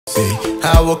See,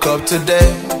 I woke up today,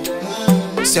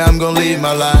 say I'm gonna live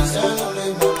my life.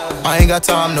 I ain't got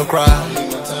time to cry.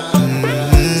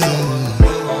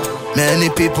 Many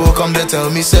people come to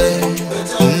tell me, say,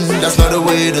 that's not the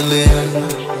way to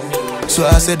live. So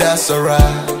I said that's alright.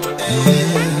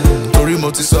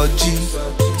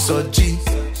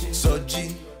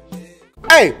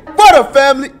 Hey, what up,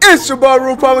 family? It's your boy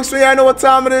RealPelmx. So y'all know what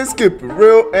time it is. Keep it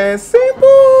real and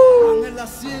simple.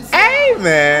 Hey,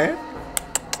 man.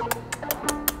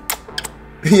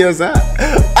 Yes, yo,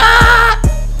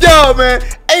 man.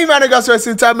 Hey, man, I got straight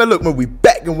in time, man. Look, man, we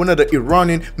back in one of the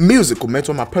Iranian musical, man.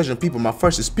 To my Persian people, my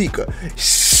first speaker.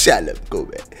 Shalom, go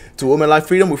back. To women like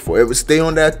freedom, we forever stay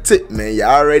on that tip, man. Y'all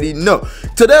already know.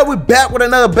 Today, we back with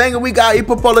another banger. We got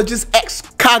Hiphopologist X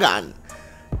Kagan.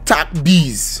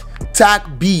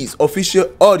 Takzib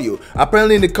official audio.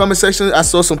 Apparently, in the comment section, I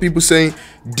saw some people saying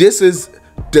this is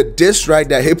the diss track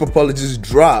that Hiphopologist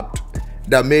dropped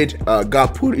that made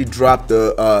Gapuri drop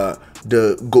the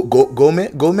Gome,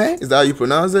 is that how you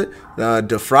pronounce it?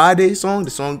 The Friday song,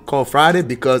 the song called Friday,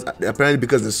 because apparently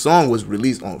because the song was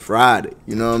released on Friday.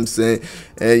 You know what I'm saying?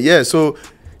 And yeah, so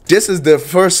this is the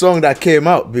first song that came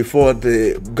out before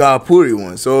the Gapuri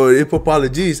one. So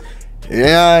Hiphopologist, you know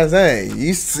what I'm saying?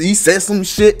 He said some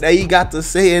shit that he got to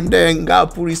say, and then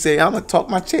Gapuri said, I'm gonna talk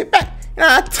my shit back. You know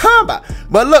what I'm talking about?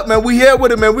 But look, man, we here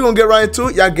with it, man. We gonna get right into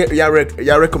it.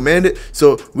 Y'all recommend it,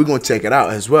 so we gonna check it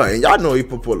out as well. And y'all know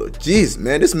Hiphopologist,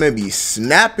 man. This man be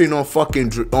snapping on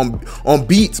fucking on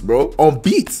beats, bro. On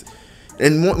beats.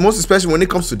 And most especially when it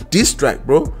comes to diss track,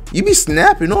 bro, you be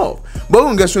snapping off. But we're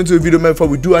gonna get straight into the video, man. Before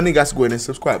we do, I need guys to go ahead and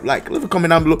subscribe, like, leave a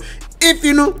comment down below if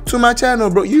you're new to my channel,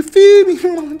 bro. You feel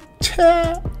me?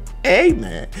 Hey,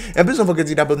 man. And please don't forget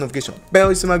to hit that bell notification bell.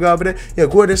 You see my guy over there? Yeah,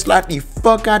 go ahead and slap the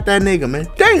fuck out that nigga, man.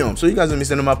 Damn. So you guys don't be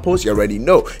sending my posts. You already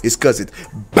know it's because it's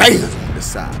bangers on the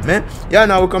side, man. Y'all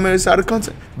know we're coming inside the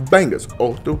content. Bangers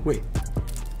all the way.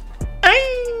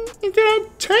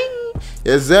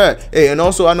 Yes, sir. Hey, and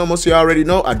also, I know most of you already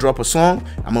know, I drop a song.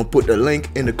 I'm going to put the link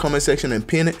in the comment section and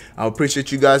pin it. I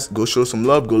appreciate you guys. Go show some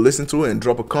love. Go listen to it and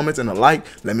drop a comment and a like.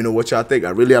 Let me know what y'all think. I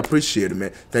really appreciate it,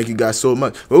 man. Thank you guys so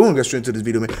much. But we're going to get straight into this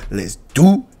video, man. Let's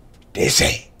do this.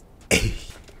 Hey.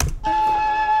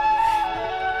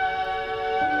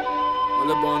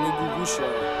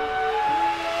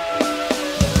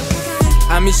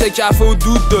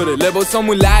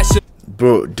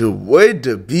 Bro, the way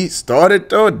the beat started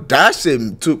though, that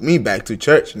shit took me back to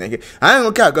church, nigga. I ain't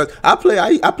gonna count, cause I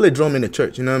play drum in the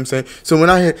church, you know what I'm saying? So when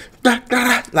I hear like,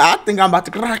 I think I'm about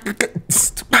to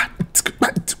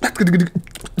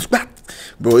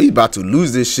bro, he about to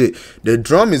lose this shit. The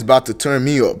drum is about to turn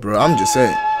me up, bro. I'm just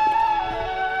saying.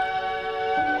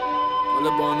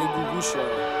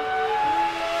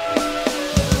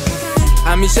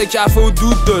 همیشه کف و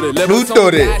دود داره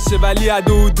لباسمون دشه ولی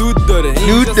عدو و دود داره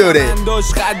اینجا سمنداش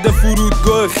خد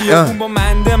فرودگاه خیابون با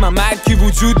منده من مرکی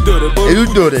وجود داره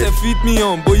برو سفید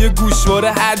میام با یه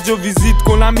گوشواره هر جا ویزیت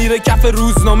کنم میره کف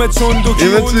روزنامه چون دو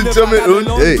کیون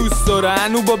دوست داره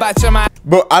هنو با بچه من.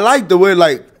 Bro, I like the way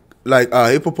like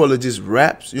Hiphopologist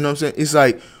raps, you know what I'm saying? It's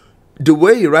like the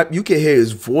way he rap, you can hear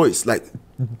his voice like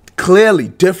clearly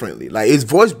differently. Like his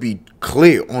voice be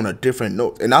clear on a different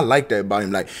note, and I like that about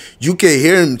him. Like you can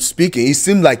hear him speaking, he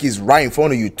seems like he's right in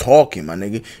front of you talking, my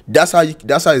nigga. That's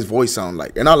how his voice sound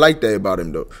like, and I like that about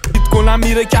him though.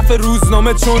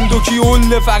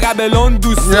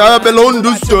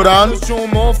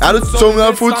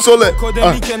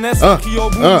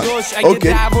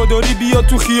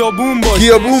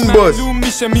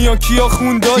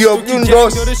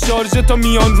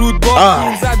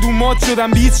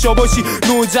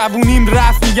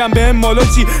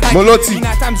 مالاتی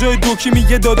نتم جای دوکی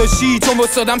میگه داداشی چون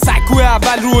واسادم سکو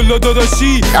اول رو الله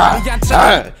داداشی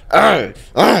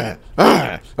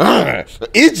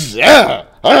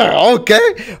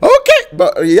Okay,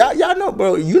 but y'all know,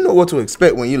 bro, you know what to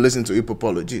expect when you listen to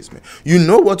Hiphopologist, man. You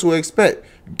know what to expect.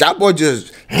 That boy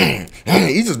just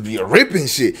he just be ripping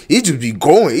shit. He just be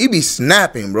going. He be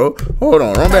snapping, bro. Hold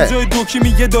on, run back.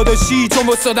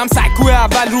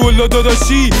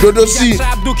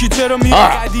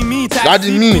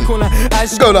 قدیمی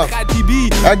go down.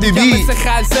 قدیمی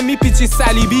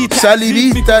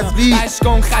صلیبی تطبیق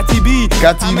خطیبی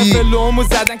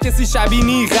زدن کسی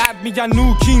شبینی غرب میگن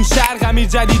نوکین شرق امیر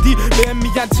جدیدی بهم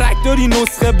میگن ترک داری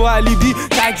نسخه با علیبی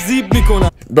تکذیب میکنن.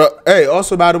 But hey,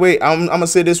 also by the way, I'm gonna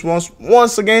say this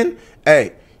once again.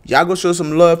 Hey, y'all go show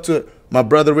some love to my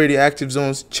brother Radioactive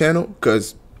Zone's channel,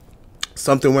 cause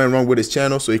something went wrong with his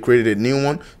channel, so he created a new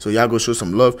one. So y'all go show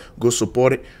some love, go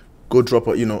support it, go drop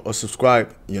a a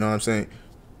subscribe. You know what I'm saying?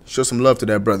 Show some love to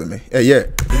that brother, man. Hey, yeah.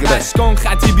 Look at that.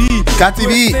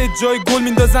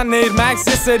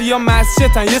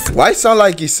 Why it sound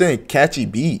like he's saying catchy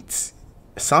beats?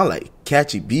 It sound like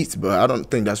catchy beats, but I don't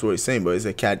think that's what he's saying. But it's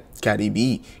a Cardi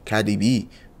B.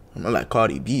 I'm not like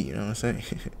Cardi B, you know what I'm saying?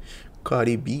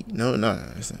 Cardi B? No.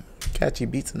 Catchy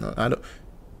beats, no, I don't.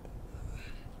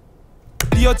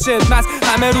 یا چلمس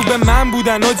همه رو به من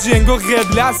بودن و جنگو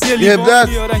قبلس یه لیوان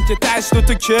بیارن که تشت و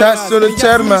تو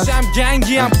کرمه میشم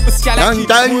گنگی هم پسکلکی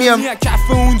مونی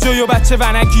کف اونجا یا بچه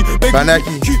ونکی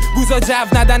بگی گوزا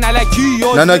جو ندن علکی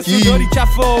ننکی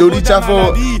دوری کف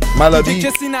و ملبی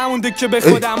کسی نمونده که به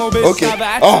خودم و بشنوه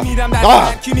هرچی میرم در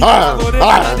درکی میگم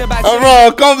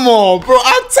bro, come on bro,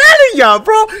 I'm telling y'all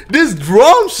bro, this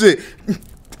drum shit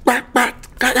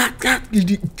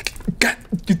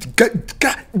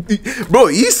bro,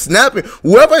 he's snapping.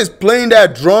 Whoever is playing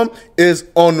that drum is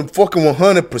on the fucking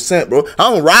 100%, bro.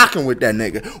 I'm rocking with that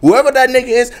nigga. Whoever that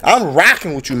nigga is, I'm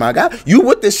rocking with you, my guy. You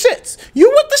with the shits.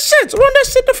 Run that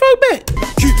shit the fuck back.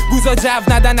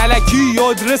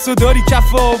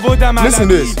 Listen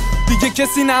to this. دیگه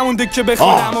کسی نمونده که به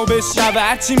خودم و بشنوه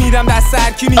هرچی میرم دست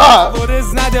هرکی میگه وارز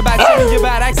نده بچه میگه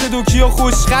برعکس دوکی و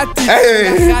خوش خطی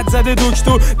خط زده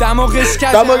دکتر دماغش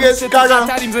کردم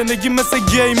خطریم زندگی مثل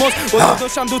گیماز واسه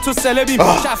داشتم دوتا سلبیم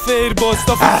کف ایر باز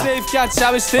تا سیف کرد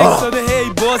شبش تکس داده هی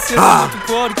باز یه تو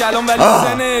کار کلام ولی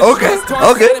زنه تو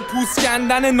هم سر پوست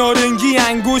کندن نارنگی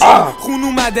انگوش خون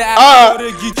اومده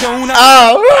ارگی که اونم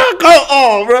Come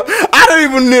on, bro. I don't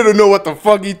even need to know what the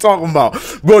fuck he talking about.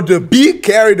 Bro, the beat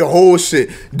carried the whole shit.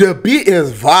 The beat is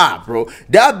vibe, bro.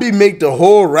 That beat make the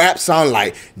whole rap sound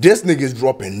like this nigga's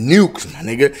dropping nukes, my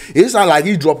nigga. It sound like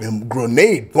he's dropping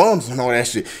grenade bombs and all that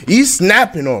shit. He's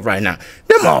snapping off right now.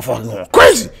 That motherfucker going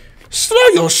crazy. Slow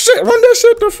your shit, run that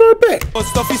shit the fuck back.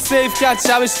 استافی سیف کرد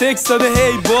شبش تکس داده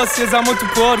هی باز یه زمان تو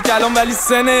پارک الان ولی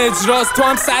سن اجراست تو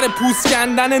هم سر پوست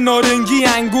کندن نارنگی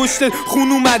انگشت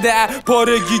خون اومده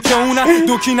پارگی که اونم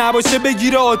دوکی نباشه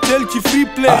بگیره آتل کی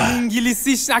فریپل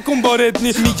انگلیسیش نکن بارد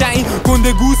نی میگه این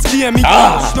گنده گوز کیه میگه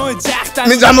آشنای جختن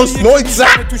میگم آشنای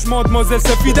جخت توش مادمازل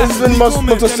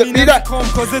سفیده کام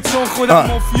کازه چون خودم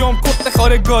مافیام کت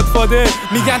خاره گادفادر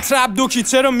میگن ترپ دوکی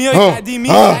چرا میای قدیمی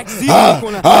تکزیب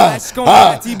میکنن Hey,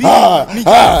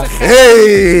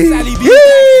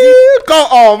 come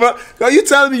on, bro. You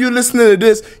telling me you listening to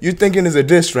this, you thinking it's a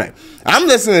diss track. I'm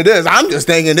listening to this, I'm just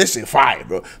thinking this shit fire,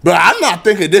 bro. But I'm not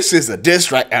thinking this shit's a diss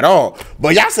track at all.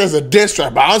 But y'all says a diss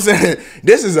track, but I'm saying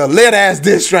this is a lit ass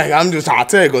diss track. I'm just trying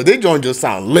to tell you, this joint just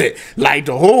sound lit. Like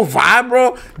the whole vibe,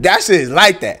 bro, that shit is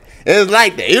like that. It's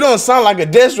like that. It don't sound like a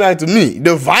diss track to me.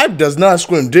 The vibe does not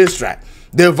scream diss track.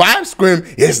 The vibe scream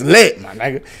is lit, my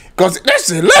nigga. Cause that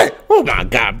shit lit. Oh my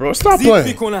god, bro. Stop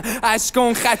playing.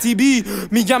 اشکان خطیبی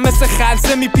میگم مثل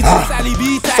خلصه میپیچه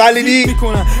صلیبی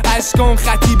میکنن اشکان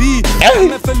خطیبی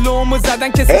همه فلومو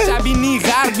زدن کسی شبینی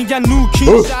غرب میگن نوکی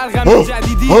شرقم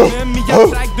جدیدی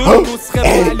میگن ترک دو نسخه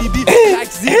علیبی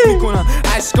تکزیب میکنن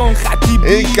اشکان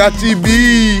خطیبی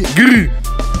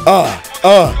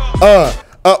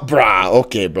bruh,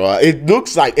 okay, bro. It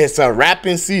looks like it's a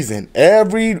rapping season.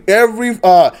 Every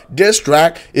diss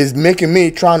track is making me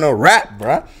trying to rap,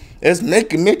 bruh. It's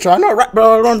making me trying to rap,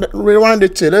 bro. Run the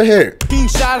chill here. این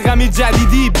شرقمی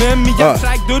جدیدی بهم میگن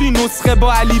ترک داری نسخه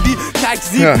با علیبی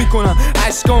تکذیب میکنن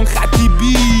اشکان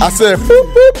خطیبی. I said, boop,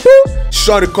 boop, boop.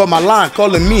 Shorty called my line,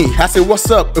 calling me. I said, what's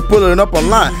up? We're pulling up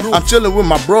online. I'm chilling with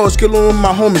my bros, killing with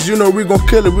my homies. You know we gon'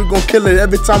 kill it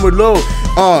every time we load.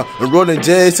 Rolling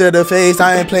J's to the face.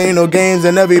 I ain't playing no games,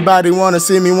 and everybody wanna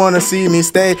see me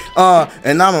stay.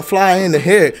 And I'ma fly in the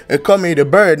air and call me the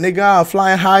bird, nigga. I'm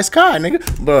flying high sky, nigga.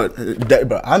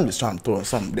 But I'm just trying to throw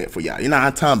something there for y'all. You know what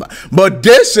I'm talking about? But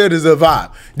this shit is a vibe.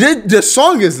 The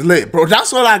song is lit, bro.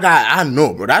 That's all I got. I know,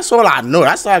 bro. That's all I know.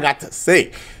 That's all I got to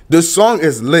say. The song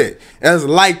is lit. It's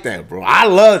like that, bro. I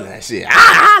love that shit.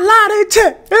 I love that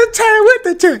chick. It's Tay with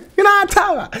the chick. You know what I'm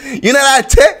talking about? You know that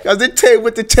chick? Cause it's Tay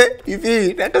with the chick. You feel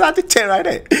me? That's the chick right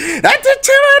there. That's the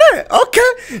chick right there.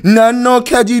 Okay. No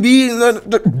KGB.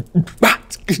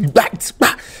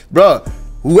 Bro,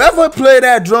 whoever play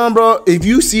that drum, bro, if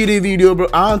you see the video, bro,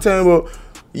 I'm telling you, bro,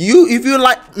 if you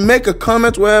like make a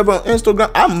comment wherever on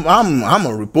Instagram, I'm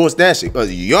gonna repost that shit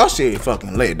because your shit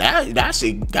fucking lit. That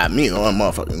shit got me on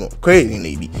motherfucking going crazy,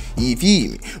 maybe. You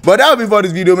feel me? But that'll be for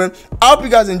this video, man. I hope you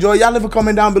guys enjoy. Y'all leave a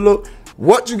comment down below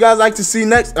what you guys like to see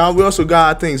next. We also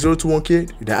got, I think, 021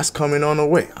 Kid. That's coming on the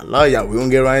way. I love y'all. We're gonna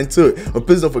get right into it. But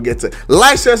please don't forget to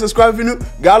like, share, subscribe if you're new.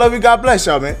 God love you. God bless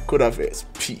y'all, man. Kuda face.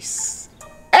 Peace.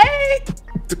 Hey.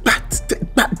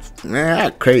 Man,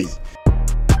 that's crazy.